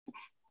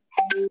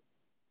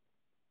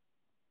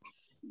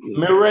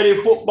Me Ready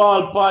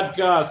Football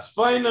Podcast.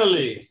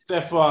 Finally,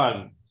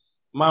 Stefan.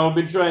 Man, we've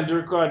been trying to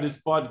record this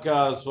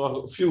podcast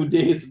for a few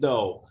days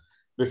now.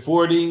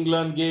 Before the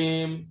England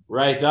game,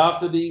 right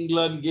after the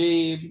England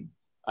game,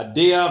 a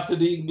day after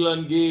the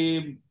England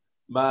game.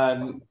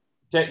 Man,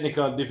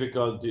 technical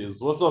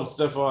difficulties. What's up,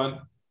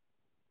 Stefan?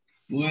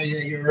 Well, yeah,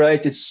 you're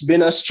right. It's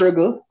been a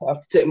struggle. I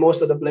have to take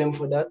most of the blame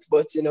for that.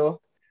 But,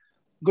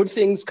 good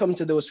things come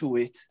to those who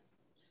wait.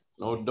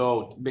 No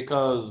doubt,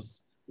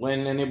 because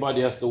when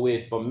anybody has to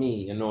wait for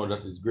me,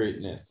 that is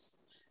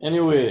greatness.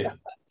 Anyway,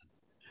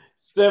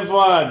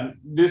 Stefan,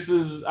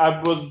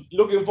 I was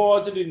looking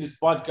forward to doing this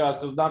podcast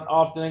because not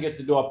often I get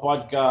to do a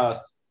podcast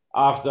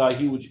after a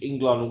huge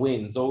England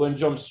win. So we're going to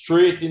jump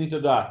straight into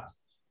that.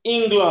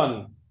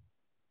 England,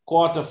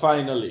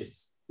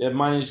 quarterfinalists. They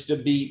managed to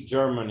beat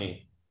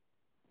Germany.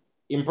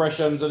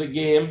 Impressions of the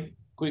game,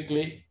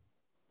 quickly?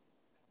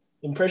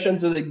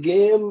 Impressions of the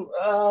game?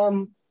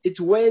 It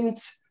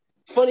went...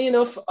 Funny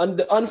enough, and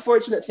the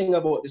unfortunate thing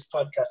about this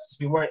podcast is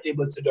we weren't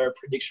able to do our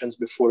predictions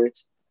before it,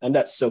 and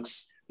that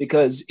sucks.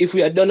 Because if we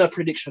had done a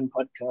prediction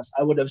podcast,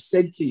 I would have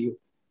said to you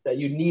that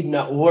you need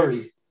not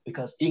worry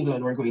because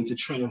England were going to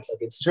triumph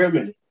against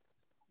Germany.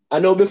 I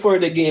know before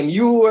the game,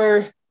 you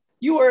were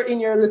in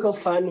your little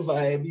fan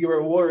vibe. You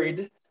were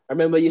worried. I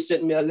remember you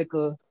sent me a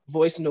little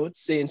voice note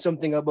saying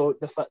something about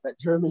the fact that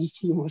Germany's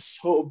team was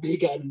so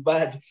big and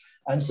bad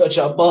and such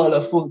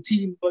a full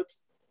team, but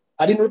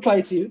I didn't reply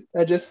to you.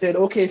 I just said,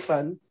 okay,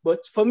 fan.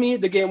 But for me,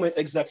 the game went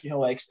exactly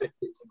how I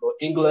expected it to go.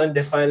 England,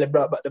 they finally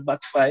brought back the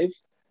back five.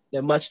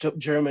 They matched up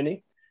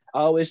Germany.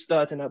 I always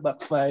thought in a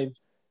back five,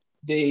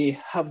 they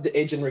have the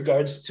edge in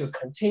regards to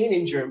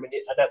containing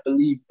Germany, and I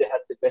believe they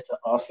had the better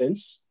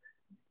offense.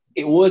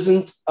 It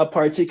wasn't a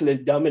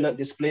particularly dominant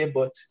display,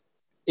 but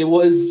it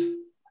was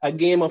a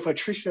game of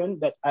attrition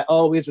that I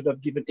always would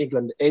have given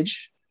England the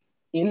edge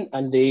in,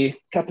 and they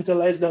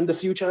capitalized on the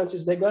few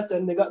chances they got,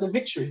 and they got the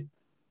victory.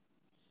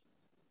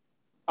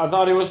 I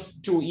thought it was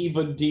two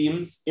even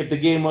teams. If the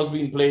game was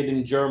being played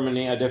in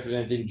Germany, I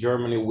definitely think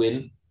Germany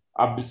win.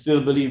 I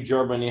still believe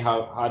Germany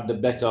had the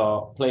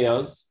better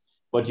players,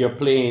 but you're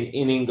playing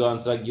in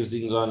England, so that gives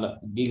England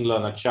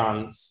a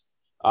chance.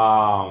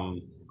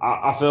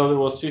 I felt it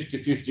was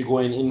 50-50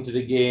 going into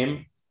the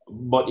game,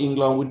 but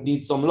England would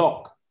need some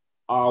luck.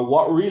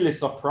 What really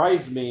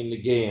surprised me in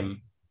the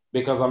game,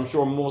 because I'm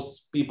sure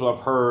most people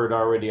have heard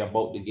already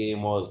about the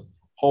game, was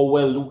how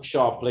well Luke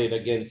Shaw played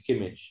against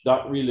Kimmich.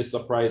 That really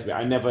surprised me.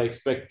 I never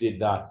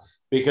expected that,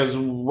 because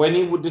when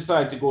he would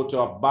decide to go to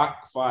a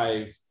back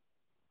five,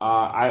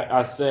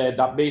 I said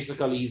that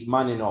basically he's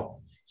manning up.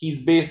 He's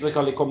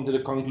basically come to the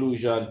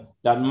conclusion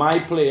that my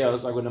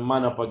players are going to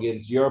man up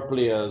against your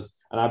players,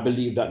 and I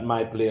believe that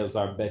my players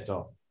are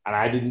better. And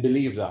I didn't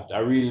believe that. I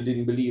really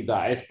didn't believe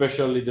that,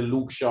 especially the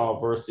Luke Shaw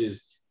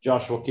versus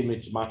Joshua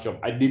Kimmich matchup.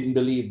 I didn't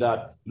believe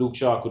that Luke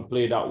Shaw could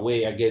play that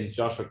way against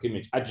Joshua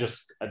Kimmich. I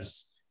just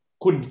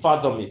couldn't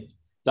fathom it.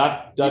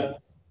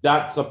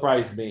 That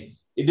surprised me.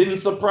 It didn't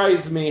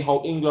surprise me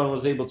how England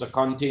was able to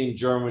contain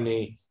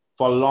Germany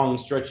for long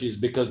stretches,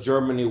 because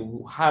Germany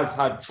has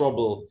had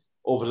trouble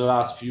over the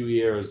last few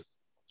years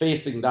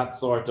facing that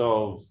sort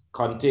of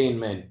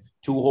containment.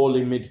 Two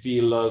holding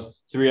midfielders,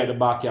 three at the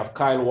back. You have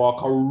Kyle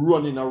Walker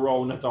running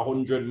around at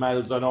 100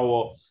 miles an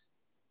hour.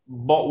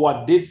 But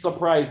what did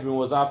surprise me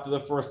was after the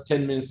first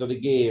 10 minutes of the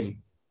game,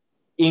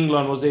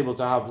 England was able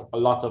to have a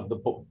lot of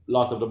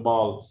the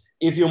ball.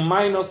 If you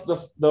minus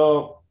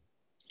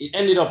it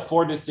ended up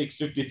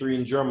 46-53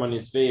 in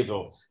Germany's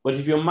favor. But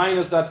if you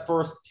minus that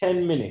first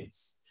 10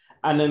 minutes,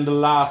 and then the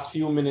last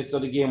few minutes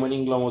of the game when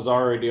England was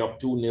already up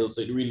 2-0,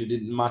 so it really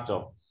didn't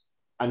matter,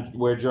 and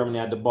where Germany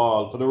had the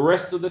ball. For the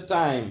rest of the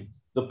time,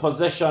 the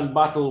possession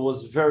battle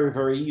was very,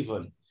 very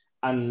even.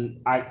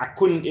 And I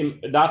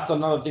couldn't, that's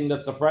another thing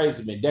that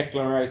surprised me.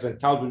 Declan Rice and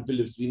Calvin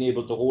Phillips being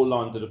able to hold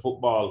on to the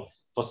football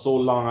for so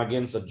long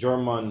against a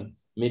German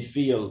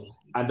midfield.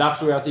 And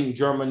that's where I think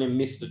Germany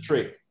missed the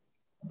trick.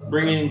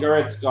 Bringing in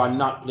Goretzka and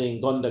not playing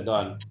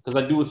Gundogan. Because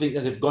I do think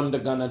that if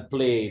Gundogan had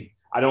played,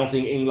 I don't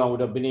think England would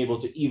have been able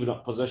to even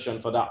up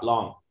possession for that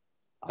long.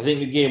 I think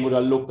the game would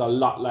have looked a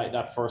lot like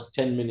that first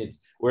 10 minutes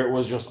where it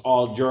was just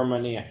all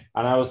Germany.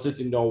 And I was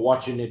sitting there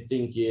watching it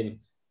thinking,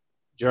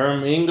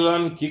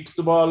 England kicks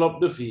the ball up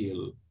the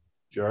field.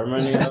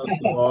 Germany has the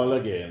ball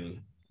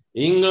again.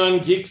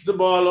 England kicks the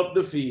ball up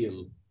the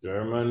field.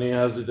 Germany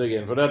has it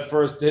again. For that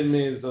first 10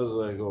 minutes, I was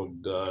like, oh,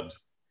 God.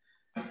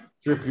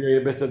 Trippier,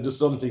 you better do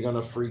something on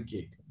a free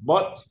kick.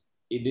 But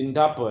it didn't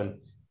happen.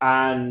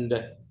 And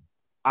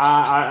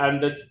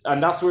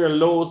that's where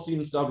Lowe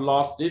seems to have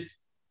lost it.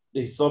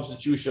 The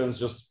substitutions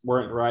just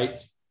weren't right.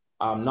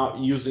 Not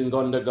using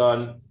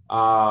Gundogan.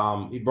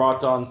 He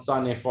brought on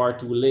Sané far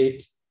too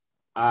late.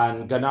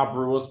 And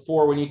Gnabry was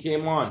poor when he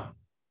came on.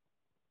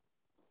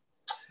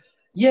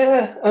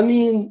 Yeah, I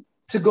mean,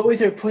 to go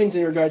with your point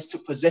in regards to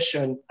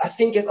possession, I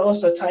think it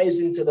also ties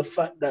into the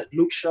fact that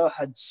Luke Shaw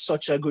had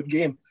such a good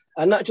game.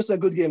 And not just a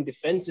good game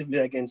defensively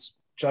against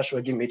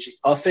Joshua Kimmich.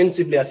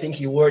 Offensively, I think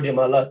he worried him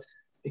a lot.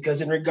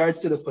 because in regards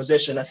to the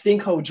possession, I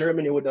think how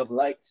Germany would have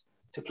liked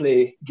to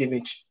play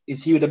Kimmich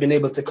is he would have been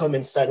able to come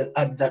inside and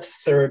add that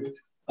third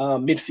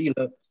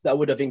midfielder that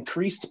would have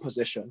increased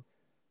possession.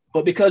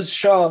 But because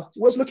Shaw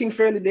was looking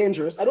fairly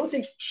dangerous, I don't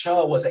think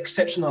Shaw was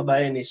exceptional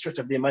by any stretch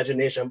of the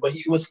imagination, but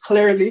he was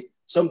clearly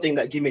something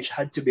that Kimmich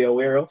had to be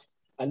aware of,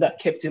 and that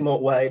kept him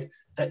out wide,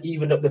 that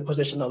evened up the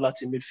possession a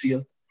lot in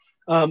midfield.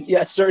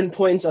 At certain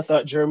points, I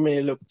thought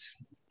Germany looked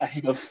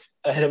ahead of.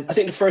 I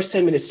think the first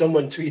 10 minutes,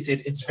 someone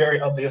tweeted, it's very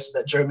obvious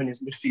that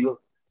Germany's midfield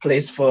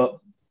plays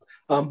for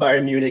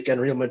Bayern Munich and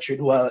Real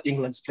Madrid, while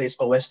England's plays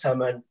for West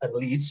Ham and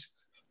Leeds.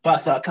 But I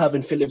thought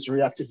Calvin Phillips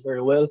reacted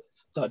very well.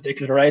 Thought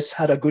Declan Rice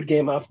had a good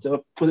game after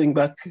putting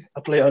back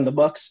a player on the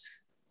box.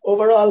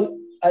 Overall,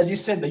 as you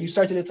said, that you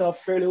started it off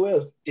fairly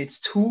well. It's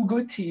two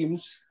good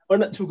teams, or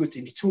not two good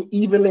teams, two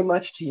evenly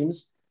matched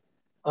teams.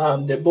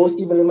 They're both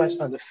evenly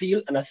matched on the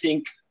field, and I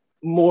think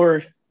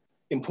more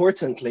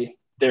importantly,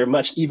 they're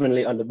matched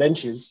evenly on the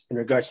benches in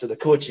regards to the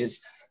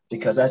coaches,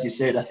 because as you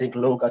said, I think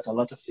Lowe got a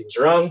lot of things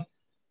wrong.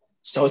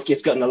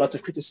 Southgate's gotten a lot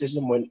of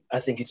criticism when I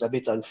think it's a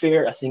bit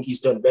unfair. I think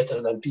he's done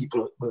better than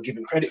people will give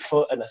him credit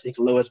for, and I think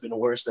Lowe has been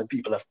worse than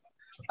people have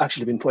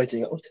actually been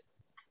pointing out.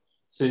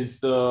 Since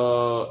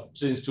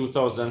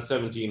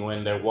 2017,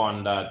 when they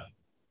won that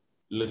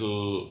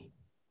little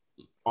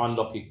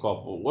unlucky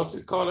cup, what's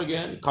it called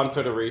again?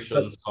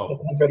 Confederations Cup.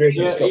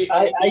 Confederations Cup.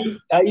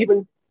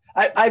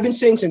 I've been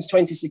saying since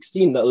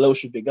 2016 that Lowe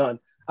should be gone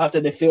after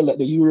they failed at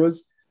the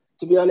Euros.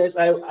 To be honest,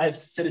 I've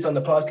said it on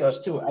the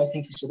podcast too. I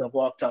think he should have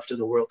walked after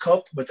the World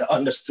Cup, but I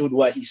understood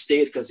why he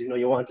stayed because,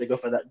 you want to go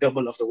for that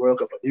double of the World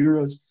Cup and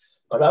Euros.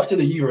 But after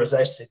the Euros,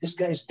 I said, this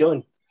guy's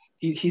done.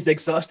 He's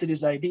exhausted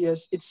his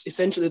ideas. It's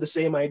essentially the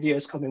same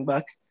ideas coming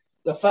back.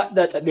 The fact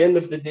that at the end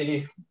of the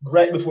day,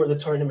 right before the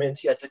tournament,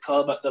 he had to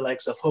call back the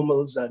likes of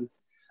Hummels and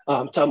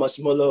Thomas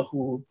Muller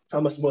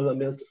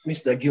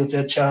missed a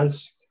guilty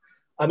chance.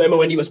 I remember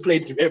when he was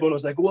played through, everyone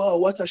was like, wow,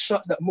 what a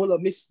shot that Muller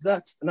missed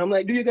that. And I'm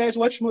like, do you guys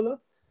watch Muller?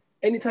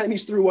 Anytime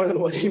he's through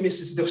one-on-one, he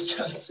misses those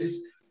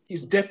chances.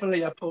 He's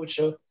definitely a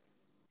poacher.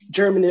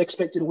 Germany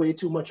expected way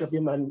too much of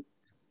him, and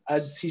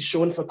as he's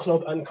shown for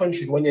club and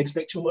country, when you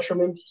expect too much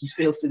from him, he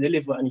fails to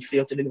deliver, and he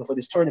failed to deliver for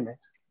this tournament.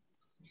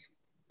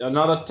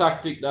 Another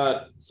tactic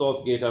that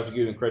Southgate, I have to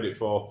give him credit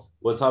for,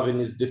 was having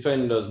his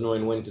defenders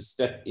knowing when to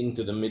step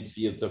into the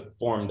midfield to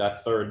form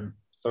that third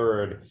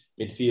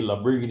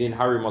midfielder, bringing in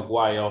Harry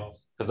Maguire,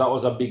 because that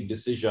was a big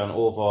decision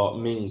over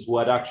Mings, who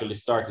had actually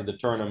started the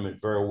tournament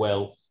very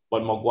well.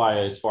 But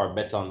Maguire is far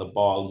better on the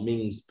ball.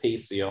 Mings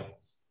pacier,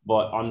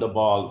 but on the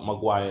ball,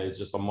 Maguire is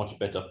just a much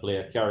better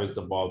player, carries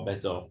the ball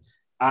better.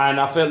 And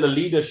I felt the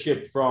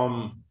leadership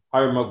from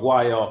Harry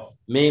Maguire,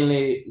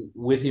 mainly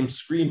with him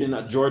screaming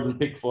at Jordan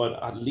Pickford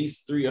at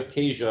least 3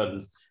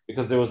 occasions,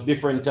 because there was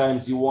different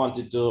times he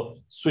wanted to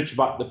switch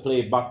back the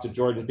play back to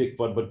Jordan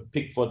Pickford, but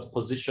Pickford's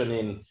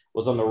positioning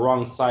was on the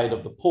wrong side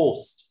of the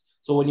post.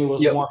 So when he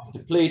was wanting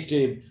to play to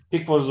him,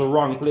 Pickford was the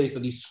wrong place,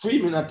 and he's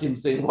screaming at him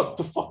saying, what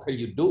the fuck are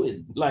you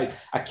doing? Like,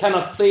 I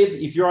cannot play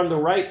it. If you're on the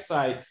right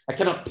side, I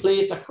cannot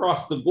play it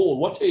across the goal.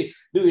 What are you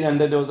doing? And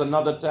then there was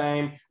another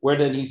time where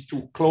then he's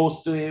too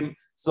close to him.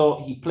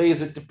 So he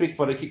plays it to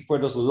Pickford, and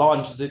Pickford just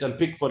launches it, and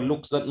Pickford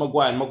looks at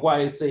Maguire, and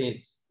Maguire is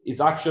saying,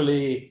 it's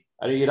actually,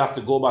 I think you'd have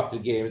to go back to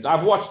the game.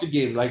 I've watched the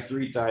game like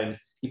 3 times.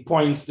 He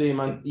points to him,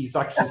 and he's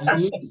actually,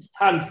 he needs to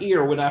stand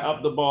here when I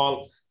have the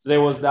ball. So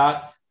there was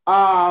that.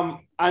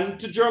 And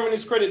to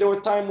Germany's credit, there were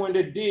times when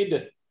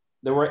they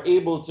were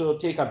able to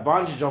take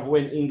advantage of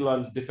when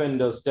England's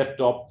defenders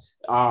stepped up.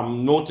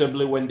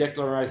 Notably, when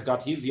Declan Rice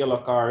got his yellow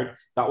card,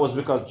 that was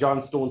because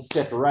John Stones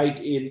stepped right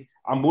in,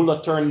 and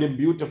Muller turned him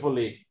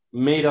beautifully,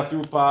 made a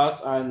through pass.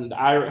 And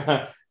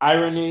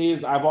irony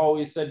is, I've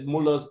always said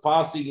Muller's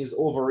passing is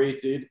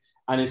overrated,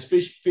 and his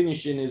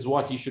finishing is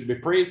what he should be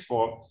praised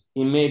for.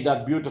 He made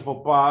that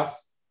beautiful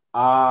pass.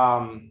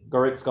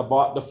 Goretzka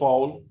bought the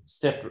foul,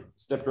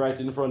 stepped right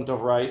in front of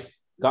Rice,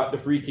 got the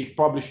free kick,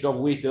 probably should have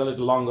waited a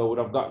little longer, would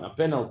have gotten a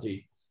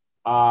penalty.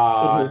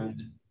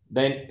 And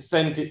then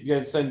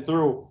sent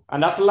through.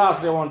 And that's the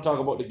last thing I want to talk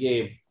about the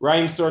game.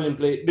 Raheem Sterling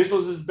played. This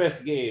was his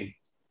best game.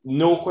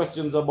 No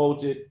questions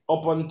about it.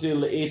 Up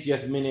until the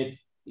 80th minute,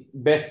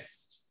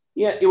 best.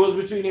 Yeah, it was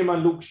between him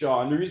and Luke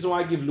Shaw. And the reason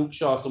why I give Luke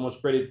Shaw so much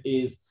credit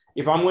is,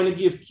 if I'm going to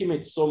give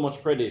Kimmich so much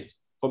credit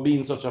for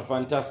being such a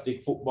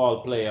fantastic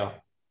football player,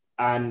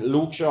 and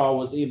Luke Shaw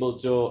was able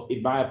to,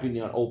 in my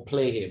opinion,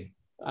 outplay him.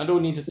 I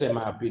don't need to say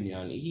my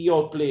opinion. He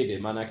outplayed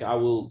him, and I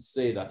will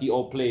say that he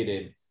outplayed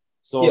him.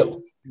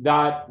 So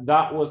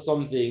that was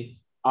something.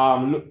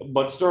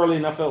 But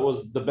Sterling, I felt,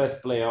 was the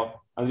best player,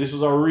 and this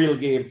was a real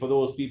game for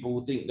those people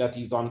who think that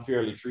he's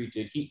unfairly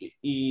treated.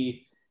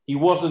 He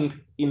wasn't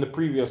in the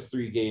previous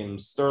 3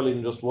 games.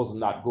 Sterling just wasn't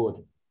that good.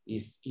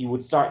 He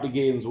would start the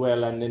games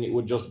well, and then it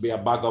would just be a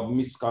bag of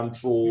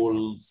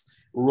miscontrols,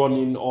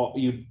 running, or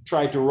you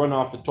try to run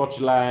off the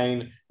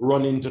touchline,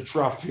 run into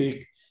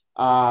traffic.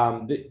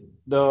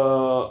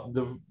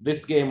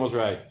 This game was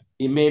right.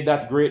 He made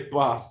that great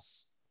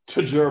pass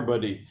to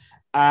Germany,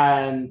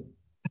 and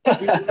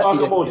we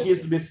talk about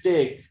his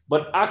mistake,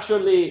 but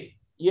actually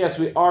yes,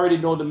 we already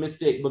know the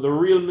mistake, but the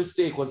real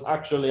mistake was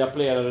actually a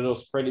player that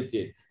was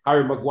credited,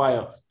 Harry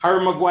Maguire.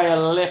 Harry Maguire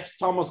left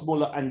Thomas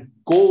Muller and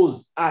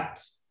goes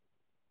at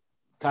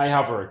Kai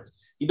Havertz.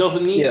 He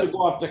doesn't need to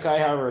go after Kai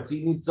Havertz.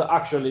 He needs to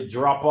actually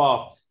drop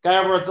off. Kai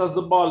Havertz has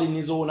the ball in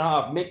his own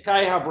half. Make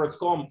Kai Havertz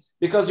come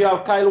because you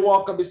have Kyle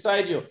Walker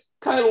beside you.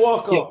 Kyle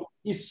Walker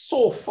is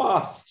so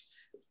fast.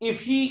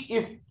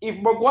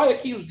 If Maguire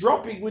keeps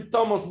dropping with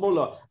Thomas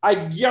Muller, I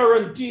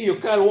guarantee you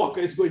Kyle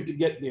Walker is going to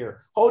get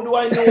there. How do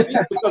I know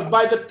this? Because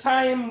by the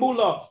time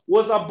Muller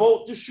was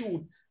about to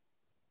shoot,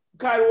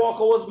 Kyle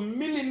Walker was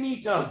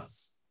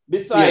millimeters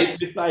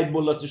beside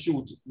Muller to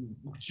shoot.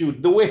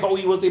 The way how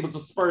he was able to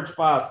spurge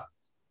past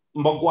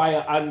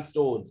Maguire and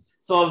Stones.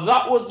 So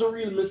that was the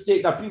real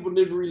mistake that people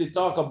didn't really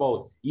talk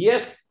about.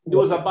 Yes, there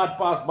was a bad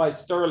pass by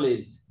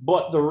Sterling,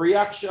 but the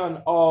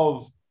reaction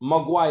of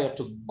Maguire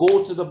to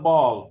go to the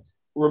ball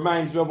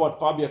reminds me of what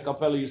Fabio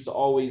Capello used to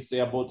always say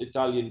about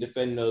Italian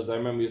defenders. I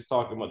remember he was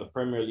talking about the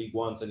Premier League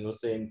once and he was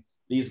saying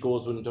these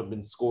goals wouldn't have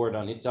been scored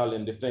on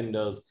Italian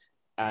defenders.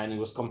 And he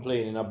was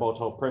complaining about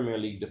how Premier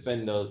League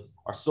defenders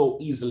are so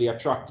easily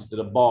attracted to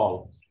the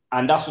ball.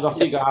 And that's what I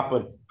figure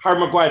happened. Harry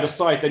Maguire just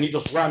saw it and he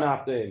just ran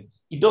after him.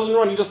 He doesn't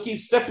run, he just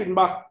keeps stepping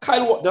back.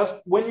 That's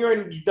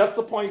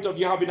the point of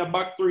you having a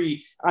back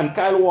three and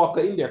Kyle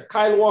Walker in there.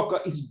 Kyle Walker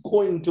is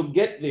going to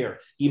get there.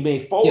 He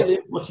may foul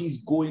it, but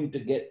he's going to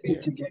get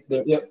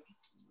there.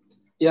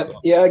 Yeah,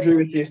 I agree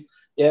with you.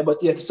 Yeah, but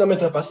to sum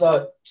it up, I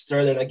thought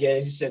Sterling, again,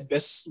 as you said,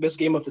 best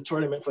game of the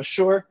tournament for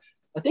sure.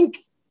 I think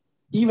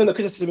even the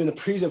criticism in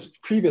the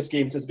previous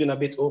games has been a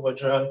bit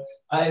overdrawn.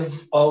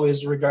 I've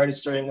always regarded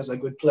Sterling as a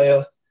good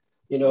player.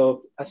 You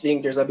know, I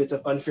think there's a bit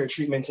of unfair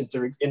treatment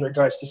in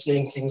regards to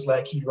saying things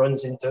like he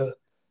runs into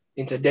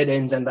dead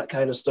ends and that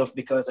kind of stuff,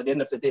 because at the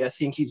end of the day, I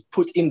think he's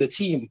put in the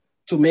team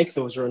to make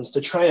those runs,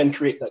 to try and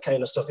create that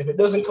kind of stuff. If it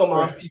doesn't come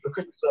off, people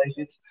criticize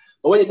it.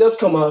 But when it does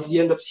come off, he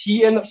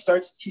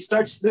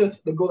starts the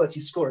goal that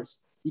he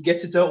scores. He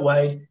gets it out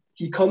wide.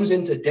 He comes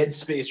into dead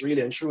space,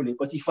 really and truly,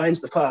 but he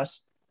finds the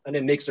pass and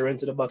then makes a run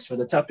to the box for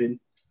the tap-in.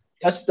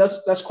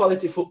 That's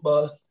quality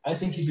football. I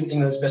think he's been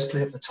England's best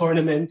player of the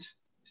tournament.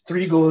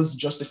 3 goals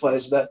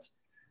justifies that.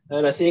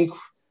 And I think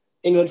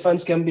England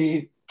fans can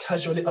be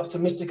casually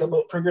optimistic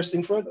about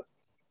progressing further.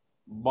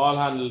 Ball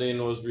handling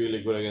was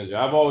really good against you.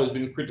 I've always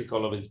been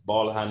critical of his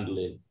ball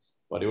handling,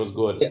 but it was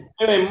good. Yeah.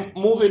 Anyway,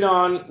 moving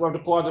on, we're the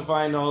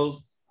quarterfinals.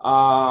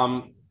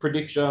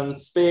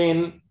 Predictions.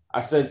 Spain.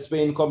 I said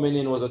Spain coming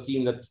in was a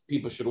team that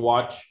people should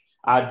watch.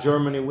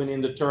 Germany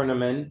winning the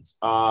tournament.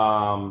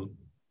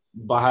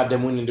 But I had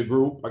them winning the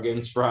group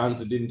against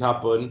France. It didn't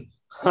happen.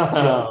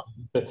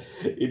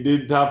 It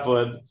didn't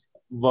happen.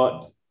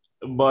 But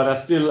I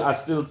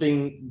still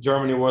think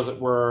Germany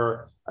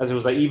were as it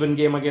was an even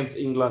game against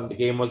England. The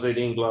game was at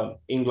England.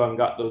 England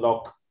got the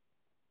luck.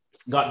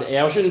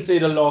 I shouldn't say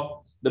the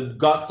luck. They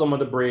got some of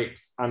the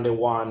breaks and they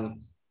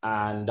won.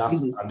 And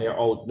and they're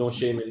out. No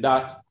shame in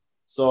that.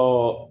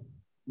 So,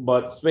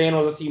 but Spain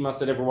was a team I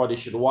said everybody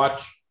should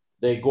watch.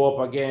 They go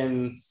up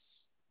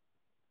against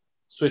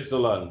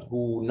Switzerland,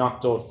 who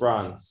knocked out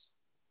France.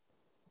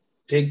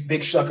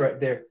 Big shock right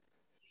there.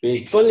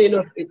 Big. Funnily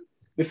enough,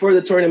 before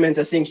the tournament,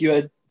 I think you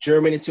had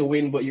Germany to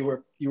win, but you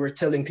were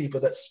telling people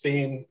that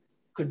Spain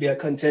could be a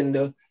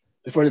contender.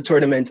 Before the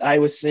tournament, I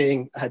was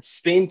saying I had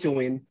Spain to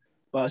win,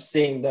 but I was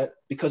saying that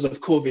because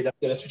of COVID, I'm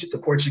going to switch it to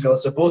Portugal.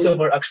 So both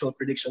of our actual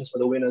predictions for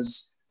the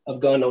winners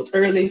have gone out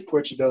early.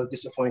 Portugal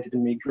disappointed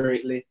in me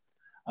greatly.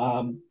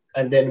 And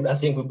then I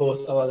think we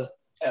both,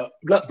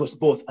 not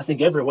both, I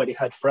think everybody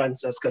had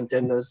France as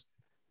contenders.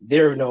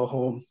 They're now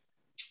home.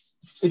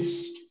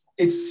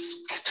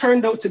 It's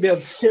turned out to be a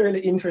fairly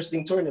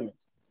interesting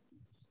tournament.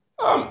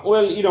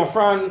 Well,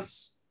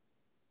 France,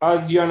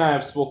 as you and I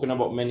have spoken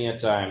about many a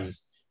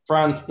times,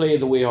 France play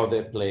the way how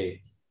they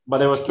play. But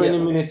there was 20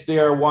 minutes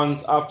there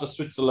once after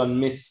Switzerland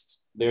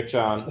missed their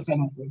chance,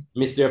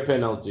 missed their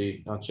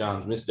penalty.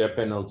 Benzema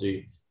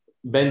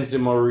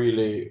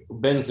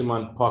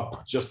and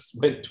Pogba just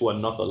went to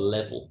another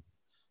level.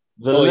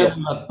 The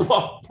level that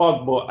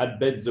Pogba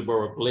and Benzema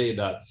were playing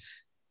at.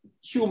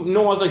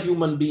 No other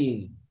human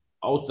being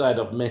outside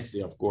of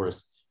Messi, of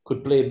course,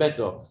 could play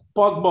better.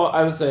 Pogba,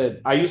 as I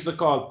said, I used to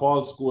call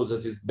Paul Scholes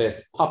at his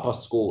best Papa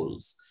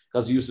Scholes,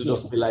 because he used to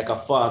just be like a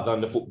father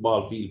on the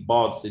football field,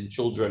 bouncing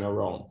children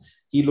around.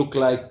 He looked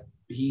like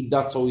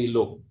that's how he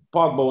looked.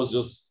 Pogba was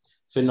just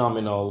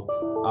phenomenal.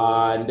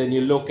 And then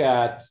you look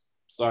at,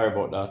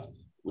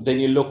 then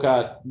you look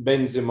at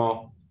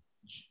Benzema,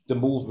 the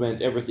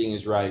movement, everything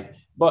is right.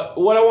 But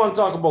what I want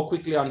to talk about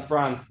quickly on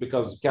France,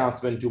 because we can't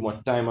spend too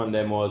much time on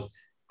them, was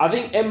I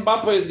think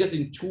Mbappe is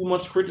getting too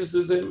much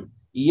criticism.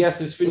 Yes,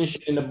 his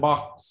finishing in the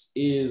box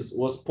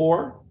was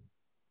poor.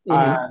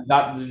 And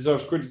that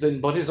deserves criticism.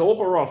 But his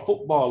overall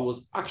football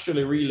was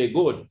actually really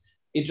good.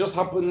 It just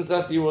happens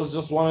that it was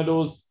just one of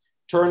those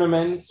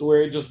tournaments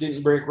where it just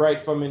didn't break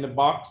right for him in the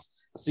box.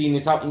 I've seen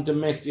it happen to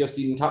Messi. I've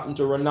seen it happen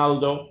to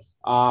Ronaldo.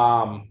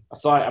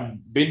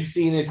 I've been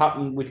seeing it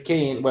happen with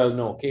Kane. Well,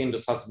 no, Kane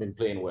just hasn't been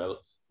playing well.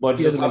 but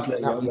He just hasn't been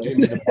playing well, happened to man.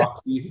 him in the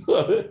box. He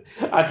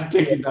had to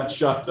take in that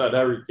shot at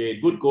Harry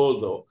Kane. Good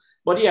goal though.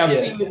 But yeah, I've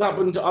seen it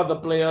happen to other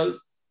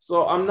players.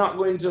 So I'm not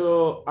going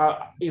to.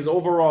 His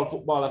overall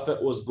football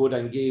effect was good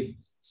and gave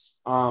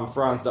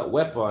France that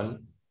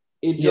weapon.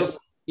 It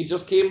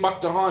just came back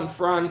to haunt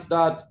France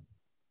that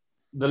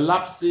the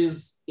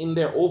lapses in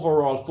their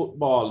overall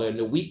football and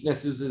the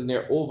weaknesses in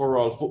their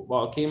overall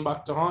football came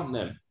back to haunt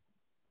them.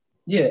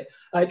 Yeah,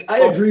 I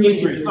agree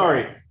with you.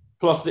 Sorry,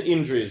 plus the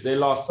injuries. They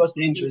lost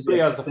players.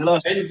 They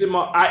lost.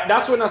 Benzema.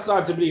 That's when I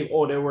started to believe,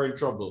 they were in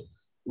trouble.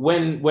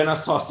 When I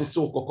saw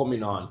Sissoko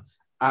coming on,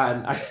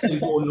 and I still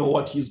don't know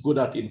what he's good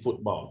at in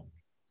football.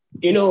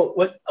 You know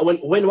what?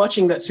 When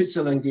watching that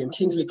Switzerland game,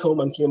 Kingsley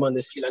Coman came on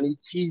the field, and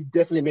he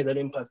definitely made an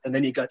impact. And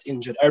then he got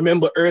injured. I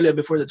remember earlier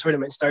before the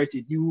tournament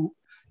started,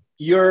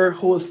 your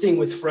whole thing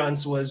with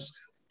France was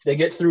if they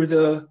get through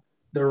the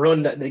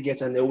run that they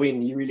get and they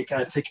win, you really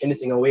can't take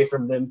anything away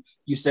from them.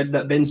 You said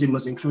that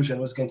Benzema's inclusion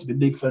was going to be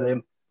big for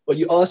them. But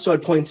you also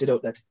had pointed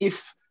out that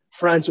if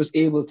France was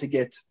able to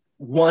get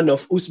one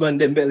of Ousmane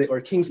Dembele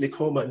or Kingsley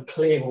Coman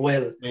playing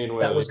well,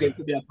 that was going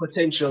to be a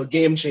potential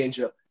game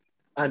changer.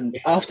 And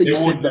after you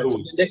said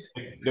that,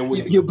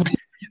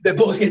 they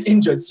both get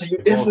injured. So you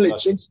definitely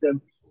changed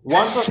them.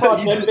 Once I saw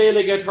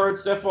Dembele get hurt,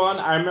 Stefan,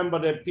 I remember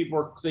that people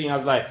were saying, I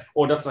was like,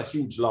 that's a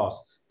huge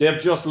loss. They've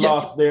just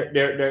lost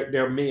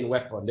their main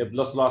weapon. They've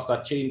just lost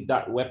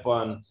that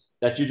weapon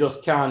that you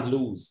just can't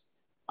lose.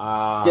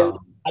 I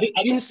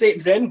didn't say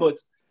it then, but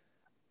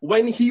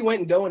when he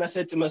went down, I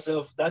said to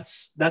myself,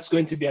 that's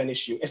going to be an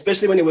issue,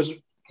 especially when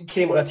he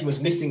came out that he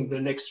was missing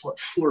the next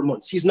 4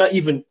 months. He's not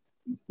even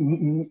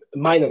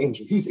minor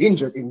injured. He's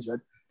injured.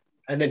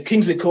 And then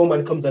Kingsley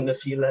Coman comes on the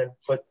field, and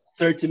for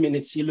 30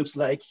 minutes, he looks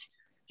like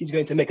he's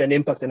going to make an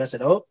impact. And I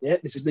said,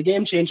 this is the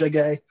game changer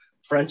guy.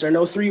 France are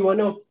now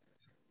 3-1 up.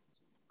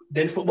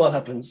 Then football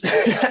happens,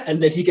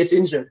 and then he gets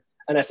injured.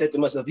 And I said to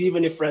myself,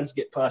 even if France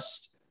get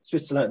past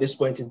Switzerland at this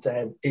point in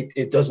time,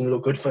 it doesn't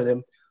look good for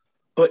them.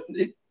 But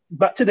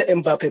back to the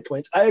Mbappe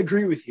points, I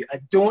agree with you.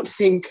 I don't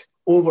think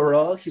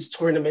overall his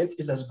tournament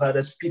is as bad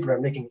as people are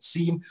making it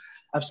seem.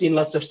 I've seen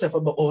lots of stuff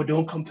about,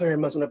 don't compare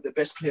him as one of the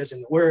best players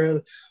in the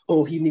world.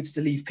 He needs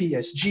to leave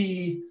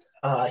PSG.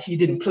 He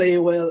didn't play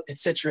well,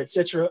 etc.,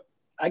 etc.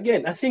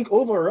 Again, I think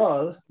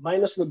overall,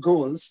 minus the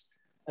goals,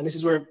 and this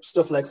is where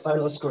stuff like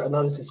final score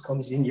analysis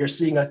comes in. You're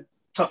seeing a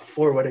top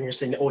forward and you're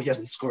saying, he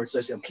hasn't scored, so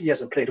he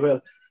hasn't played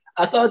well.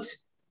 I thought,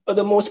 for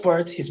the most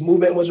part, his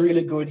movement was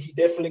really good. He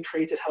definitely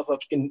created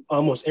havoc in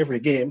almost every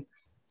game.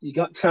 He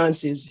got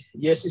chances.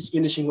 Yes, his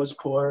finishing was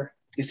poor.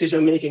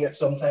 Decision-making at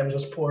sometimes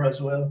was poor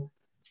as well.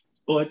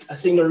 But I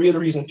think the real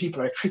reason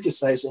people are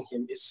criticizing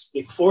him is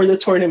before the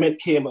tournament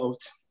came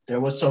out, there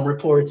was some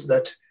reports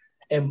that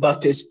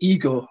Mbappe's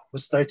ego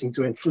was starting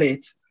to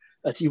inflate,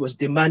 that he was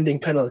demanding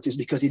penalties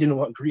because he didn't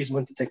want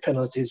Griezmann to take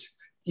penalties.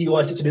 He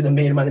wanted to be the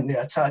main man in the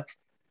attack.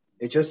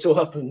 It just so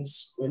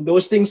happens when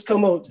those things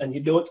come out and you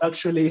don't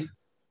actually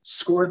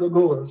score the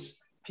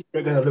goals, people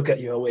are going to look at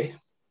you away.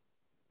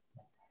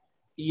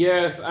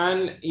 Yes,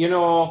 and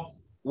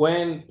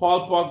when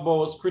Paul Pogba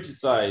was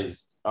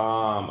criticized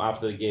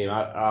after the game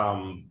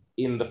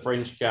in the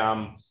French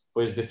camp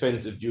for his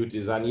defensive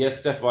duties, and yes,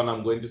 Stefan,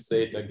 I'm going to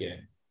say it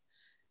again.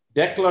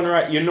 Declan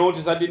Rice, you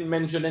notice I didn't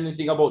mention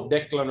anything about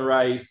Declan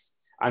Rice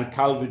and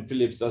Calvin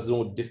Phillips as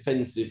no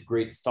defensive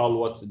great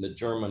stalwarts in the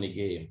Germany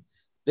game.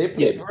 They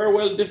played very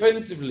well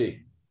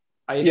defensively.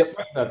 I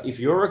expect that if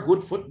you're a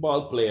good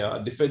football player,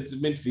 a defensive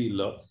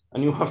midfielder,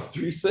 and you have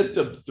three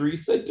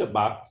center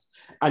backs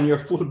and your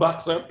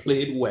fullbacks are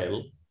played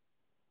well,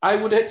 I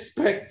would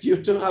expect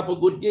you to have a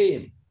good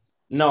game.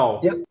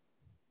 Now,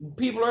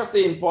 people are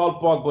saying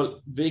Paul Pogba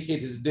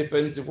vacated his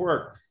defensive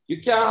work. You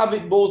can't have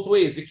it both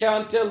ways. You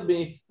can't tell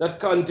me that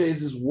Conte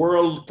is his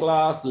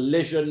world-class,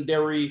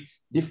 legendary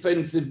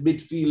defensive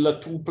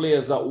midfielder, two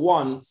players at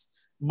once,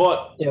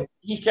 but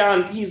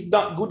he's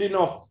not good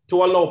enough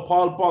to allow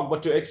Paul Pogba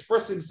to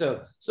express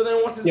himself. So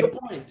then what is the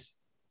point?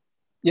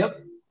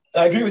 Yep,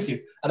 I agree with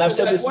you. And I've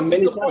said this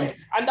many times.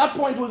 And that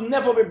point will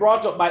never be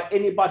brought up by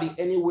anybody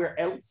anywhere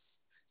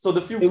else. So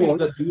the few people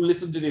that do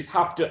listen to this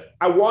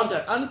I want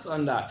an answer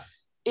on that.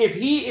 If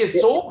he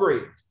is so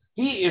great,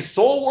 he is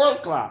so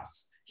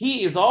world-class,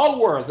 he is all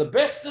world, the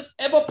best that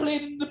ever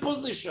played in the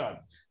position,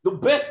 the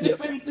best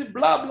defensive,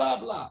 blah, blah,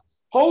 blah.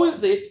 How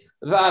is it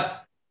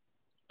that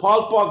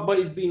Paul Pogba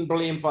is being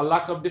blamed for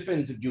lack of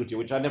defensive duty,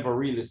 which I never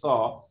really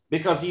saw,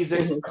 because he's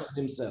expressed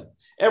himself?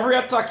 Every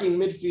attacking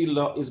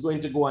midfielder is going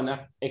to go and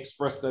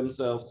express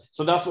themselves.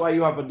 So that's why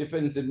you have a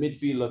defensive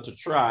midfielder to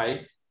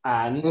try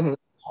and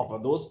cover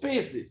those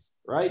spaces,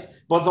 right?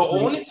 But the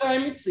only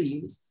time it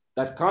seems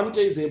that Conte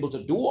is able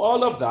to do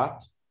all of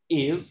that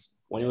is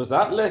when he was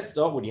at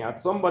Leicester, when he had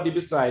somebody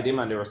beside him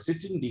and they were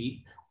sitting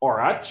deep,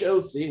 or at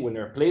Chelsea when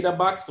they played a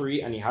back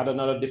three and he had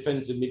another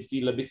defensive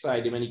midfielder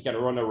beside him and he can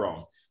run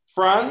around.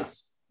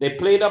 France, they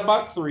played a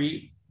back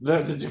three.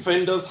 The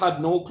defenders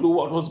had no clue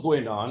what was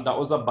going on. That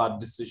was a bad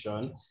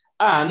decision.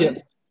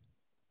 And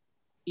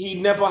he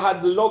never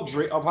had the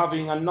luxury of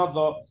having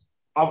another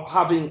of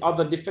having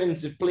other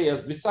defensive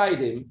players beside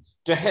him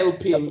to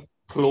help him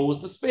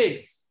close the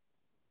space.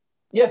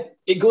 Yeah,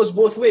 it goes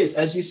both ways.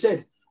 As you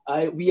said,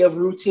 we have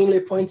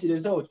routinely pointed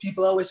it out.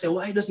 People always say,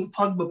 why doesn't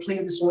Pogba play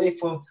this way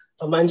for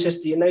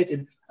Manchester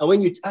United? And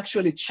when you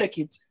actually check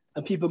it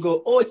and people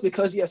go, oh, it's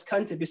because he has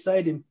Kante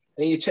beside him.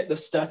 And you check the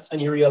stats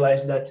and you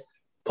realize that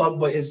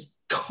Pogba is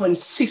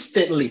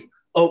consistently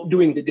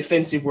outdoing the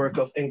defensive work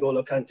of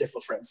N'Golo Kante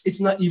for France.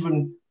 It's not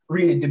even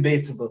really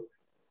debatable.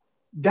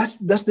 That's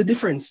the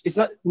difference. It's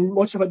not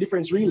much of a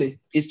difference, really.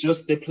 It's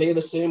just they play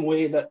the same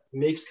way that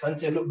makes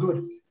Kante look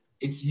good.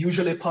 It's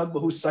usually Pogba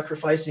who's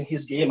sacrificing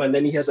his game, and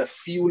then he has a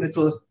few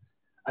little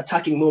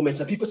attacking moments.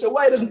 And people say,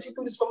 why doesn't he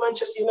do this for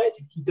Manchester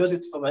United? He does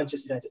it for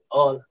Manchester United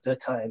all the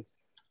time.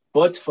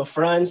 But for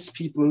France,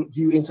 people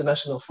view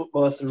international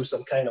football through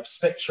some kind of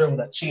spectrum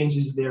that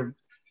changes their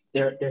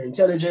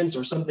intelligence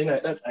or something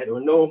like that. I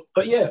don't know.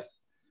 But yeah,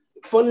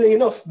 funnily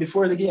enough,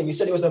 before the game, you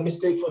said it was a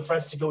mistake for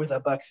France to go with a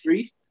back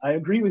three. I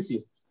agree with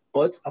you.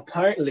 But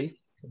apparently,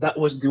 that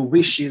was the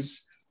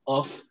wishes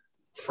of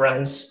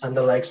France and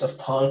the likes of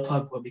Paul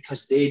Pogba,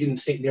 because they didn't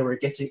think they were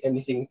getting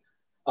anything.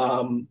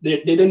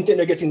 They didn't think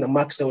they're getting the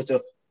max out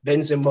of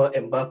Benzema,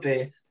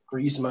 Mbappe,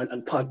 Griezmann,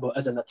 and Pogba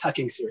as an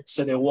attacking threat.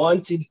 So they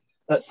wanted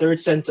that third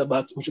centre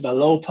back, which would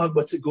allow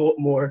Pogba to go up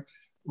more,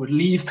 would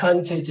leave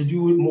Kante to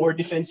do more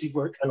defensive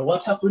work. And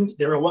what happened?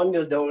 They were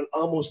 1-0 down,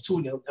 almost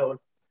 2-0 down.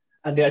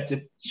 And they had to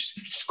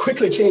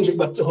quickly change it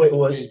back to how it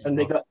was. And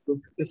they got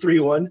the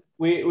 3-1.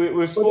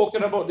 We've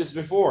spoken about this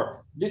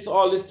before.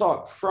 All this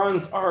talk,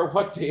 France are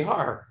what they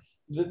are.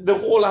 The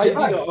whole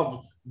idea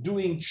of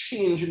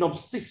changing up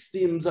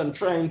systems and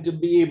trying to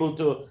be able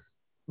to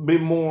be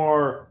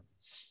more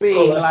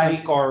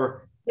Spain-like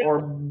or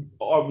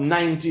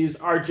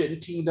 90s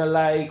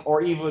Argentina-like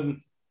or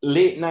even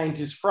late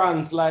 90s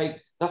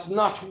France-like, that's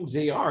not who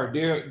they are.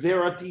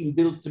 They're a team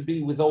built to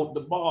be without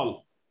the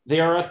ball. They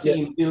are a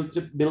team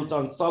built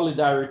on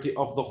solidarity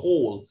of the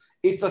whole.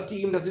 It's a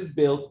team that is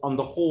built on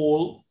the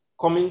whole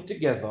coming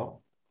together,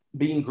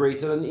 being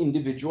greater than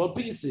individual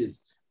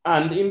pieces.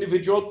 And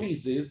individual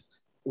pieces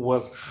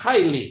was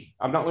highly,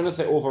 I'm not going to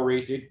say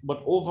overrated,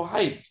 but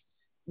overhyped.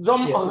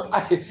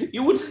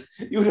 You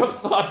would have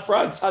thought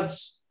France had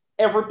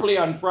every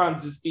player on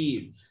France's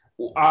team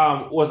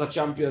was a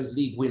Champions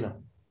League winner.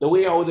 The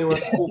way how they were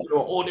spoken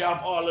about, they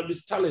have all of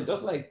this talent.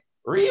 That's like,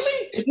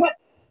 really? It's not.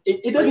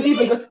 It doesn't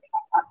even get.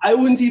 I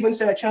wouldn't even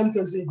say a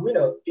Champions League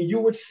winner. You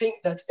would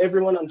think that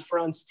everyone on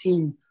France's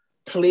team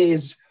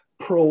plays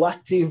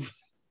proactive,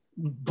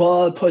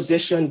 ball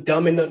possession,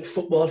 dominant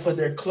football for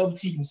their club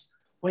teams,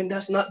 when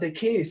that's not the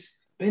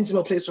case.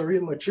 Benzema plays for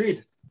Real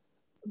Madrid.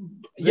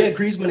 Yeah,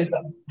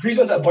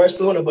 Griezmann's at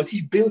Barcelona, but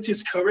he built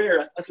his career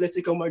at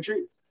Atletico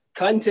Madrid.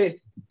 Kante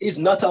is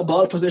not a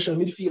ball possession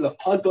midfielder.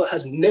 Pogba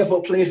has never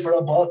played for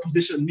a ball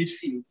possession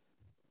midfield.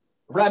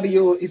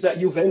 Rabiot is at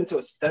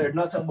Juventus. They're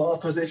not a ball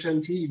possession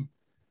team.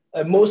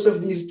 Most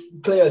of these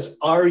players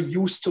are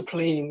used to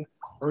playing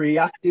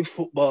reactive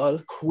football,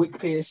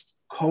 quick-paced,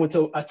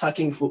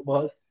 counter-attacking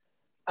football.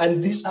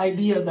 And this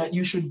idea that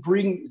you should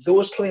bring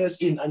those players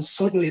in and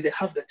suddenly they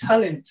have the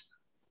talent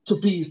to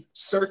be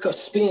circa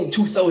Spain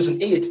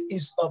 2008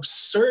 is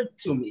absurd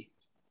to me.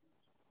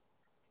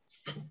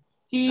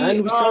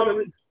 And we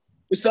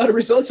saw the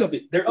results of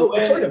it. They're out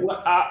the tournament.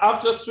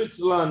 After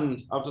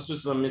Switzerland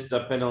missed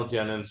a penalty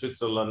and then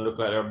Switzerland looked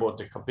like they're about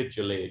to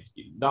capitulate.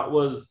 That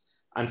was...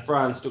 And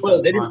France took...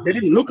 Well, they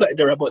didn't look like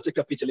they were about to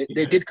capitulate.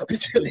 They did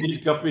capitulate. They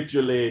did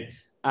capitulate.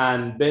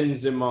 And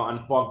Benzema and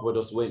Pogba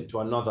just went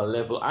to another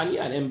level.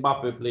 And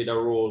Mbappe played a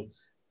role.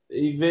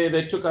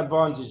 They took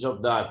advantage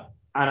of that.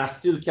 And I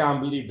still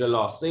can't believe they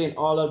lost. Saying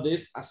all of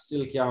this, I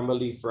still can't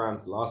believe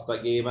France lost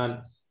that game.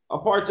 And a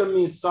part of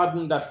me is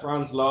saddened that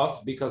France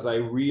lost because I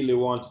really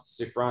wanted to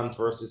see France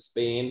versus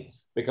Spain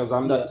because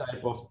I'm that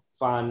type of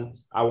fan.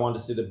 I want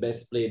to see the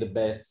best play the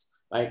best.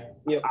 I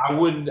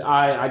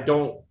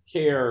don't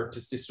care to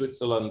see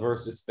Switzerland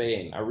versus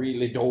Spain. I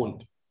really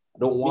don't. I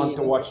don't want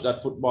to watch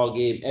that football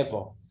game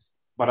ever.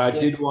 But I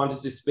did want to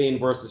see Spain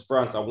versus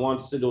France. I want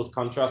to see those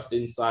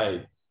contrasting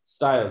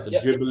styles, the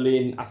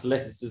dribbling,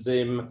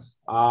 athleticism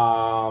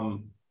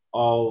of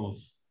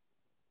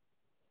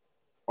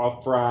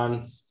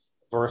France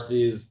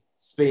versus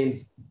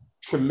Spain's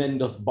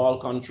tremendous ball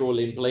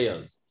controlling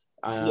players.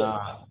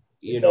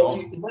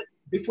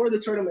 Before the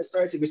tournament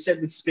started, we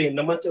said with Spain,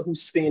 no matter who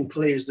Spain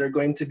plays, they're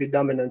going to be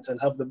dominant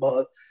and have the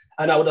ball.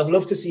 And I would have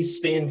loved to see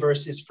Spain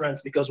versus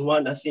France because,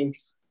 one, I think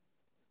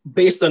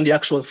based on the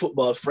actual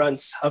football,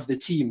 France have the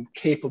team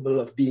capable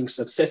of being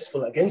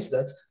successful against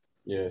that.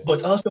 Yes.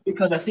 But also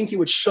because I think it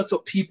would shut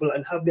up people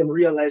and have them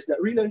realize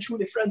that really and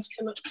truly France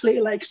cannot play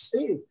like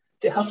Spain.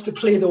 They have to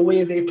play the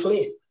way they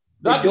play.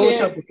 That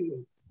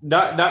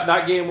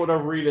game would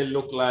have really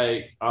looked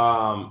like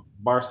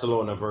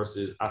Barcelona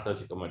versus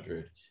Atletico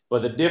Madrid.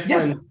 But the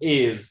difference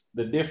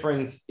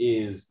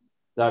is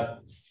that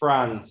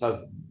France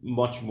has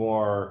much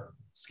more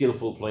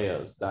skillful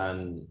players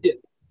than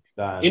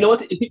you know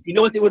what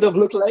it would have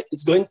looked like?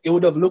 It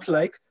would have looked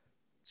like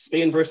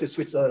Spain versus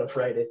Switzerland on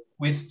Friday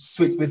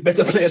with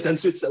better players than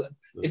Switzerland.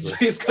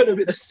 It's going to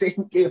be the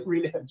same game,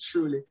 really and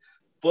truly.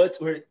 But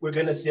we're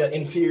going to see an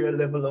inferior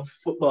level of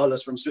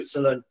footballers from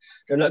Switzerland.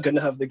 They're not going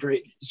to have the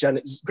great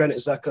Granit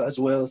Xhaka as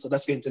well, so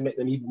that's going to make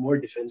them even more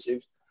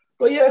defensive.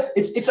 But yeah,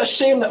 it's a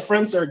shame that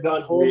France are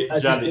gone home.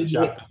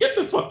 Get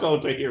the fuck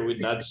out of here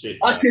with that shit.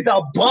 That's it,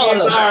 a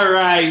baller. All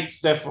right,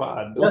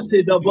 Stefan.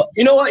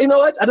 You know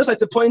what? I just like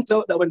to point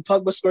out that when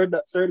Pogba scored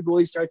that third goal,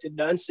 he started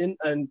dancing,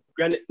 and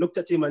Granit looked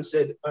at him and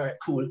said, "All right,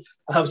 cool,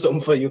 I have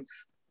something for you."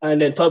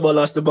 And then Pogba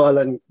lost the ball,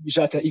 and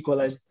Xhaka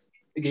equalized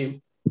the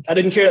game. I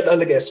didn't care that the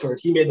other guy scored.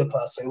 He made the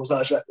pass, and it was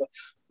all Xhaka.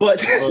 But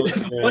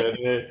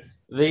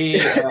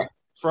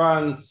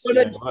France.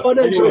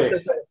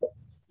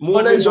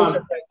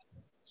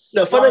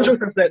 No, fun and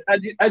jokes aside,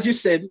 as you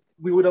said,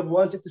 we would have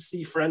wanted to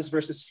see France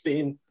versus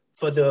Spain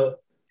for the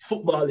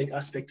footballing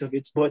aspect of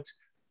it, but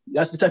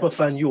that's the type of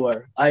fan you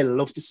are. I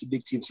love to see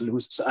big teams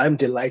lose, so I'm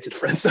delighted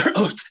France are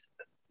out.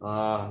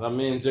 That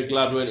means you're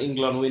glad when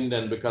England win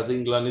then, because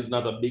England is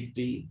not a big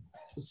team.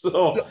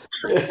 So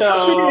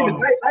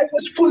I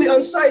was fully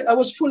on side. I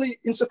was fully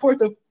in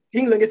support of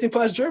England getting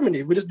past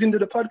Germany. We just didn't do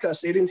the podcast,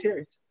 so you didn't hear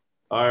it.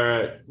 All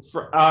right.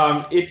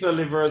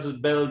 Italy versus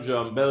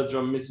Belgium.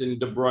 Belgium missing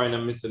De Bruyne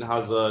and missing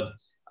Hazard.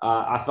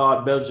 I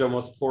thought Belgium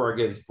was poor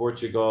against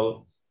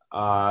Portugal.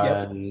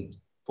 And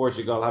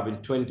Portugal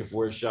having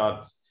 24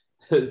 shots.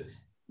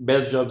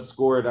 Belgium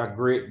scored a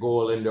great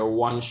goal in their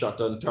one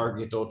shot on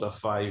target out of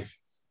 5.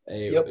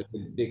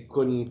 They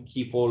couldn't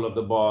keep hold of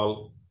the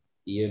ball,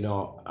 and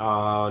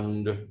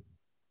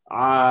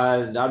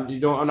we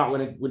don't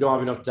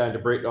have enough time to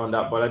break down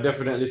that, but I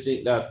definitely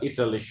think that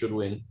Italy should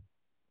win.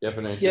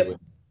 Definitely.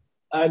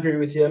 I agree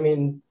with you. I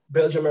mean,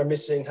 Belgium are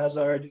missing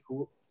Hazard,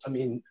 who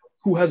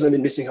hasn't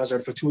been missing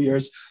Hazard for 2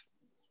 years?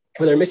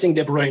 But they're missing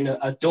De Bruyne.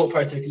 I don't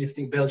particularly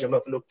think Belgium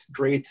have looked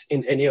great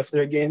in any of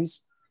their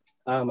games.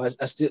 I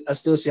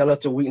still see a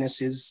lot of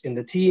weaknesses in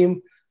the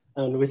team.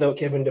 And without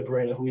Kevin De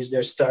Bruyne, who is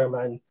their star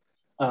man,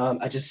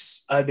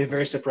 I'd be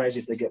very surprised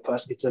if they get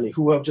past Italy,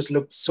 who have just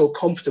looked so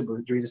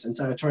comfortable during this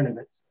entire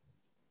tournament.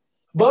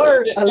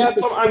 But they had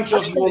some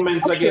anxious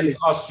moments against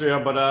Austria,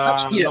 but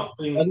I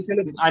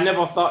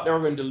never thought they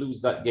were going to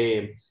lose that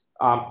game.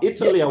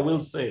 Italy, I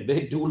will say,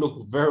 they do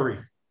look very,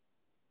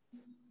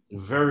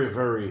 very,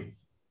 very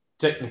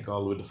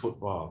technical with the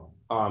football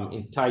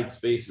in tight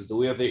spaces. The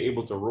way they're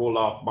able to roll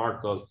off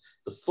markers,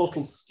 the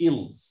subtle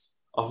skills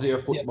of their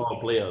football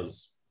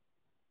players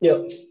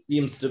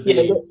seems to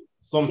be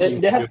something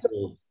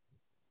beautiful.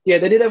 They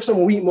did have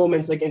some weak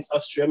moments against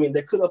Austria. I mean,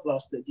 they could have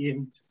lost the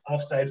game,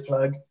 offside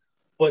flag.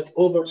 But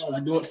overall, I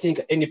don't think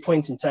at any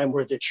point in time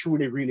where they're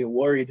truly, really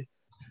worried.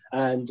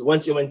 And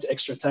once you went to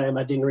extra time,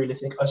 I didn't really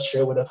think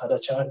Austria would have had a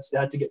chance. They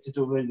had to get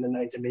to win in the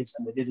 90 minutes,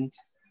 and they didn't.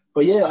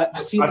 But yeah, I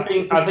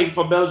think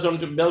for Belgium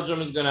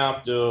is going to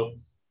have to.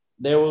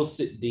 They will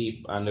sit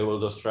deep and they will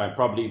just try and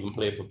probably even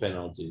play for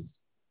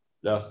penalties.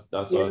 That's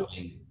what I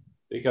think.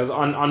 Because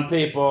on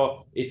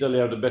paper, Italy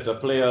have the better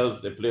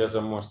players. The players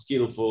are more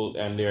skillful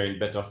and they're in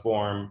better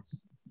form.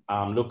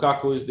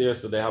 Lukaku is there,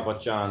 so they have a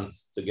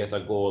chance to get a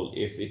goal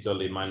if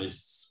Italy manages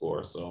to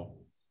score. So,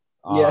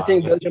 I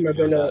think Belgium are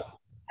gonna.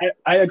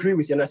 I agree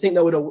with you, and I think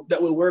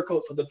that will work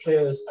out for the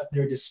players at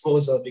their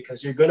disposal,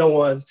 because you're gonna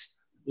want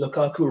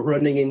Lukaku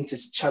running into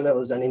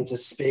channels and into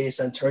space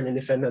and turning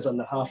defenders on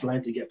the half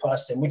line to get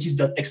past him, which he's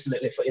done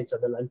excellently for Inter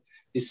Milan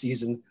this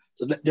season.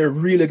 So they're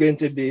really going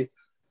to be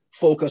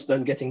focused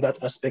on getting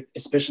that aspect,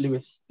 especially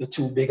with the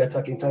two big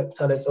attacking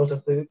talents out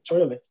of the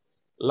tournament.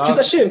 Which is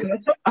a shame, because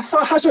I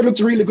thought Hazard looked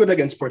really good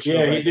against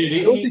Portugal. Yeah, he did.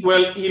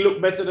 He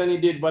looked better than he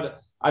did, but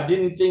I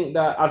didn't think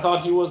that. I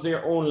thought he was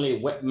their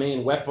only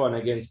main weapon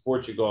against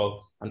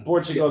Portugal, and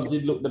Portugal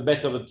did look the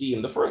better of the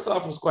team. The first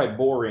half was quite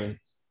boring,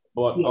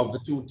 but of the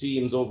two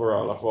teams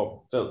overall, I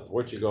felt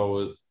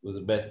Portugal was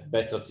a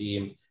better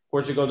team.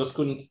 Portugal just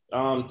couldn't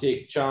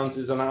take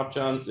chances and have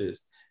chances.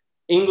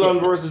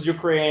 England versus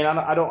Ukraine.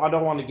 I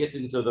don't want to get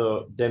into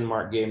the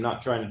Denmark game.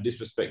 Not trying to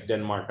disrespect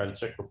Denmark and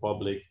Czech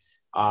Republic.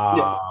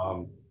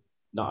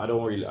 No, I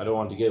don't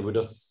want to get with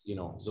us,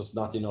 it's just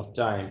not enough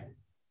time.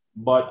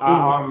 But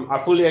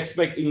I fully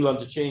expect England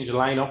to change the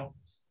lineup.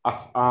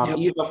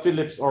 Either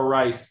Phillips or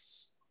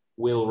Rice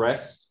will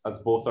rest, as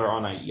both are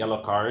on a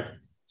yellow card.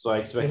 So I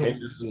expect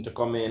Henderson to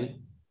come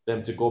in,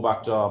 them to go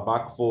back to a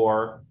back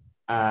four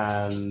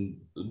and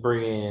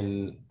bring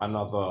in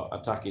another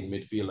attacking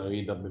midfielder,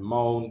 either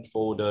Mount,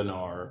 Foden,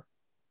 or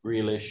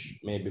Grealish,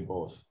 maybe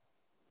both.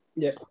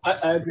 Yeah,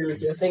 I agree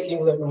with you. I think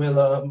England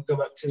will go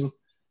back to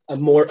a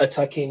more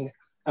attacking.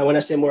 And when I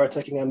say more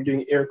attacking, I'm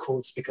doing air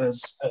quotes,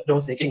 because I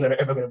don't think England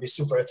are ever going to be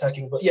super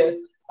attacking. But yeah,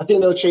 I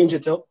think they'll change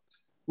it up.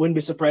 Wouldn't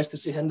be surprised to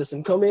see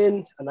Henderson come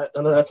in, and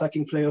another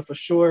attacking player for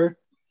sure.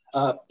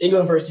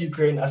 England versus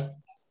Ukraine,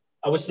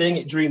 I was saying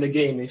it during the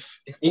game.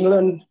 If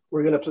England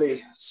were going to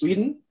play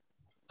Sweden,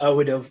 I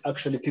would have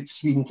actually picked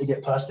Sweden to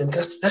get past them,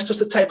 because that's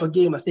just the type of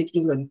game I think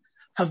England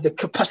have the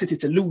capacity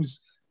to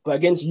lose. But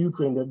against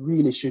Ukraine, they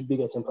really should be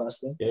getting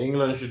past them. Yeah,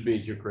 England should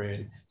beat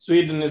Ukraine.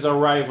 Sweden is a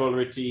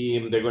rivalry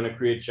team. They're going to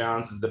create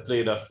chances. They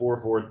play that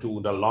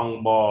 4-4-2, the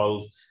long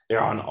balls.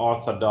 They're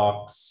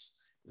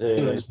unorthodox.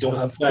 England just don't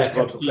have the those type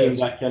type of of team players.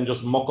 that can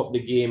just muck up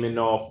the game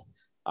enough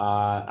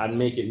and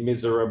make it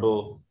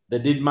miserable.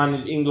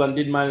 England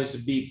did manage to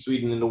beat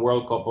Sweden in the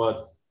World Cup,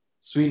 but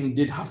Sweden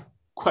did have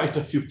quite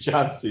a few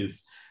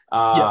chances.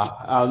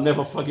 I'll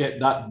never forget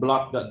that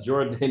block that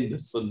Jordan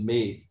Henderson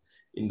made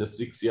in the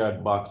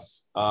 6-yard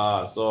box.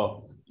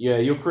 So yeah,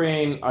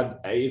 Ukraine,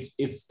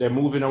 they're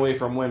moving away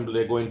from Wembley,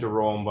 they're going to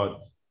Rome, but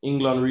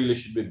England really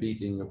should be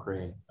beating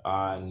Ukraine,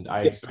 and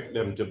I expect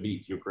them to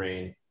beat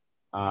Ukraine.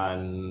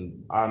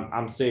 And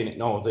I'm saying it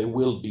now, they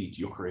will beat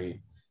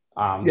Ukraine.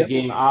 The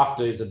game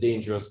after is a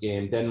dangerous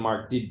game.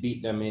 Denmark did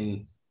beat them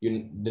in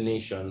the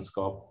Nations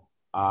Cup,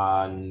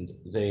 and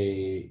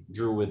they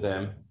drew with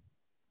them.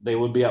 They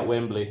will be at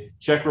Wembley.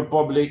 Czech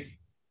Republic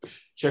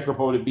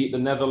beat the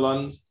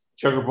Netherlands.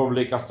 Czech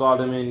Republic, I saw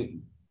them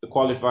in the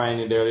qualifying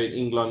in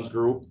England's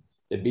group.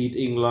 They beat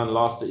England,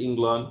 lost to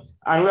England.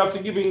 And we have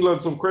to give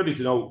England some credit.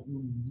 You know,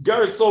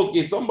 Gareth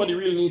Southgate, somebody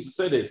really needs to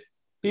say this.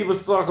 People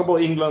talk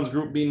about England's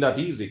group being that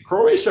easy.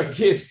 Croatia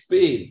gave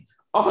Spain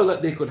all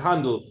that they could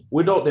handle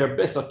without their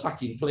best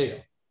attacking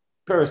player.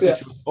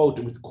 Perisic was out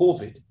with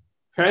COVID,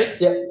 right?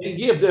 Yeah. They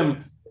gave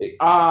them,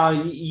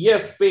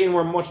 yes, Spain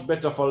were much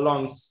better for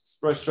long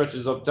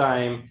stretches of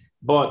time,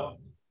 but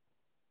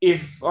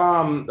if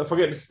I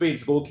forget the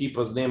Spain's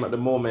goalkeeper's name at the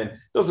moment,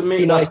 doesn't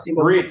make that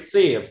great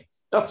save.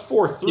 That's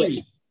 4-3.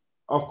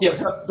 Yeah. Of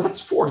course,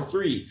 that's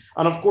 4-3.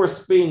 And of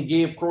course, Spain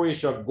gave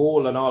Croatia a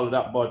goal and all of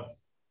that, but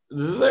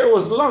there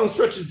was long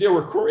stretches there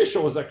where Croatia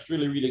was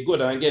actually really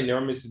good. And again, they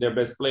were missing their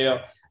best player.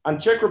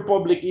 And Czech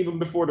Republic, even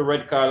before the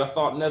red card, I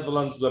thought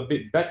Netherlands was a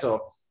bit better.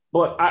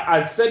 But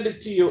I said it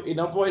to you in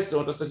a voice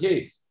note. I said,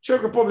 hey,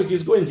 Czech Republic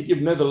is going to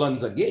give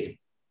Netherlands a game.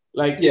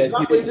 Like, it's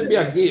not going to be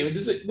a game.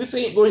 This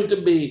ain't going to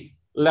be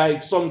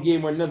like some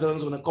game where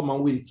Netherlands are going to come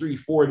and win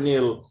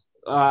 3-4-0,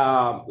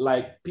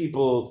 like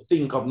people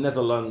think of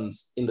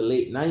Netherlands in the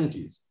late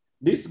 90s.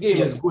 This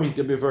game is going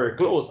to be very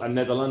close, and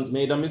Netherlands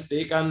made a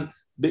mistake, and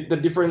the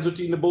difference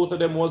between the both of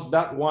them was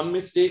that one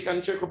mistake,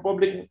 and Czech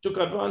Republic took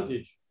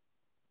advantage.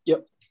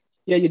 Yep.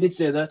 Yeah, you did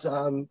say that.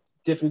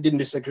 Definitely didn't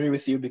disagree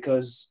with you,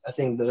 because I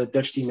think the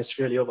Dutch team is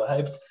fairly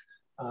overhyped.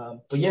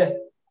 But yeah,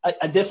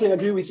 I definitely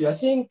agree with you. I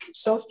think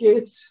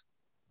Southgate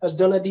has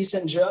done a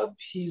decent job.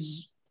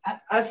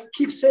 I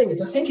keep saying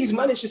it. I think he's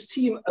managed his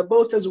team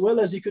about as well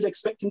as you could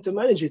expect him to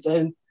manage it.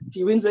 And if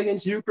he wins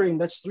against Ukraine,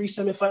 that's 3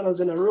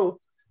 semifinals in a row.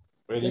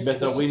 Well, he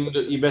better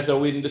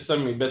win the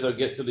semi.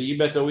 He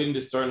better win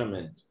this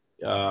tournament.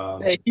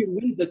 If he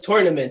wins the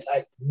tournament,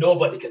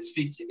 nobody can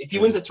speak to him. If he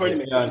wins the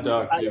tournament,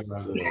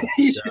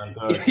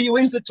 if he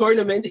wins the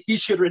tournament, he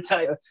should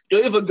retire.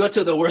 Don't even go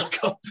to the World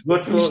Cup.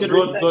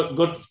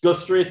 Go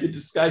straight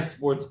into Sky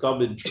Sports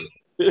commentary.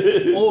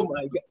 Oh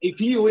my God. If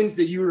he wins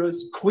the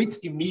Euros, quit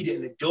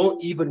immediately.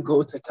 Don't even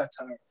go to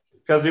Qatar.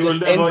 Because he'll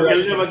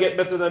never get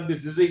better than this.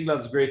 This is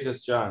England's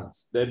greatest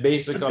chance. They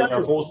basically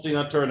are hosting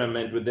a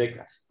tournament with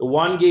the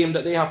one game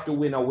that they have to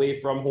win away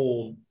from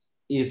home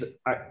is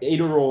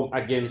in Rome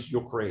against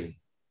Ukraine.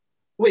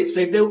 Wait,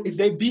 so if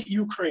they beat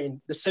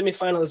Ukraine, the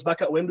semifinal is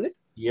back at Wembley?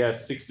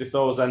 Yes,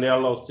 60,000. They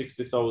allow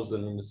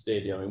 60,000 in the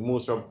stadium. It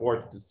moves from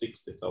 40 to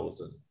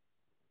 60,000.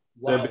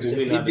 Wow. So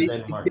if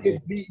they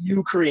beat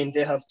Ukraine,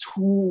 they have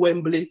 2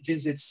 Wembley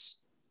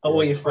visits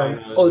away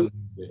from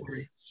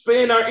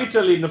Spain or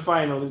Italy in the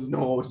final is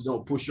no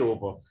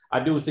pushover. I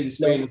do think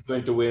Spain is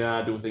going to win, and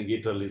I do think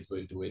Italy is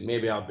going to win.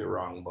 Maybe I'll be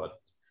wrong, but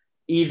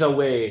either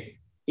way,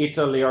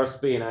 Italy or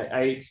Spain,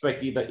 I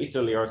expect either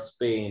Italy or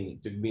Spain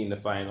to be in the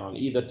final.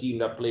 Either team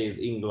that plays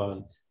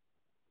England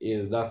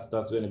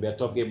that's going to be a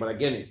tough game. But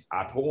again, it's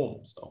at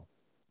home, so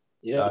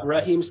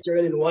Raheem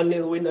Sterling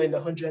 1-0 winner in the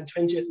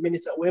 120th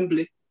minute at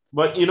Wembley.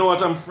 But you know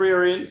what I'm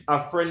fearing? A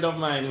friend of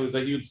mine who's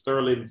a huge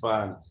Sterling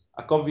fan,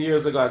 a couple of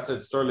years ago, I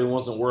said Sterling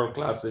wasn't world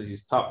class,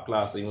 he's top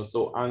class, and he was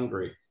so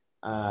angry.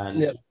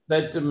 And he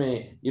said to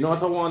me, you know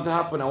what I want to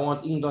happen? I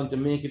want England to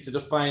make it to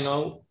the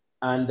final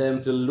and them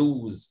to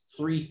lose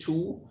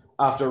 3-2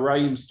 after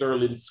Raheem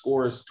Sterling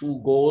scores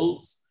 2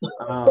 goals,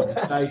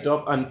 tied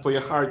up, and for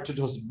your heart to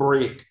just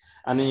break.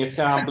 And then you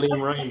can't blame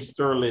Raheem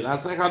Sterling. I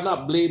was like, I'm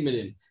not blaming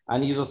him.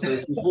 And he just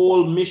says, the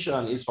whole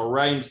mission is for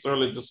Raheem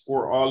Sterling to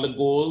score all the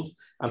goals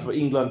and for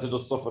England to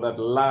just suffer that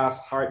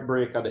last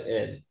heartbreak at the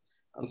end.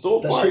 And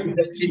so far,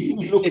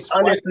 he looks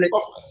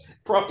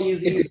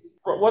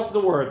what's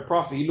the word?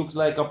 Prophet. He looks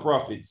like a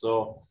prophet.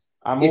 So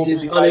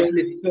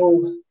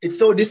it's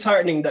so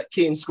disheartening that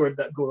Kane scored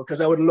that goal,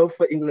 because I would love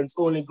for England's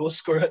only goal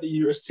scorer at the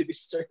Euros to be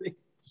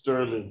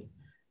Sterling.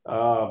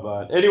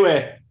 But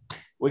anyway,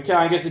 we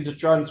can't get into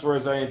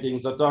transfers or anything.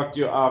 So I'll talk to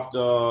you after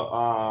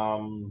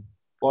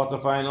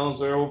quarterfinals,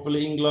 where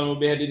hopefully England will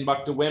be heading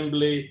back to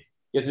Wembley,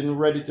 getting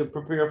ready to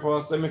prepare for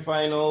a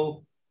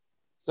semi-final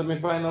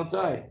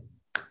tie.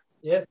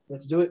 Yeah,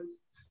 let's do it.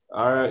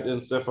 All right then,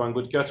 Stefan.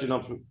 Good catching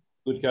up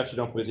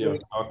with you.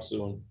 Talk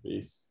soon.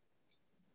 Peace.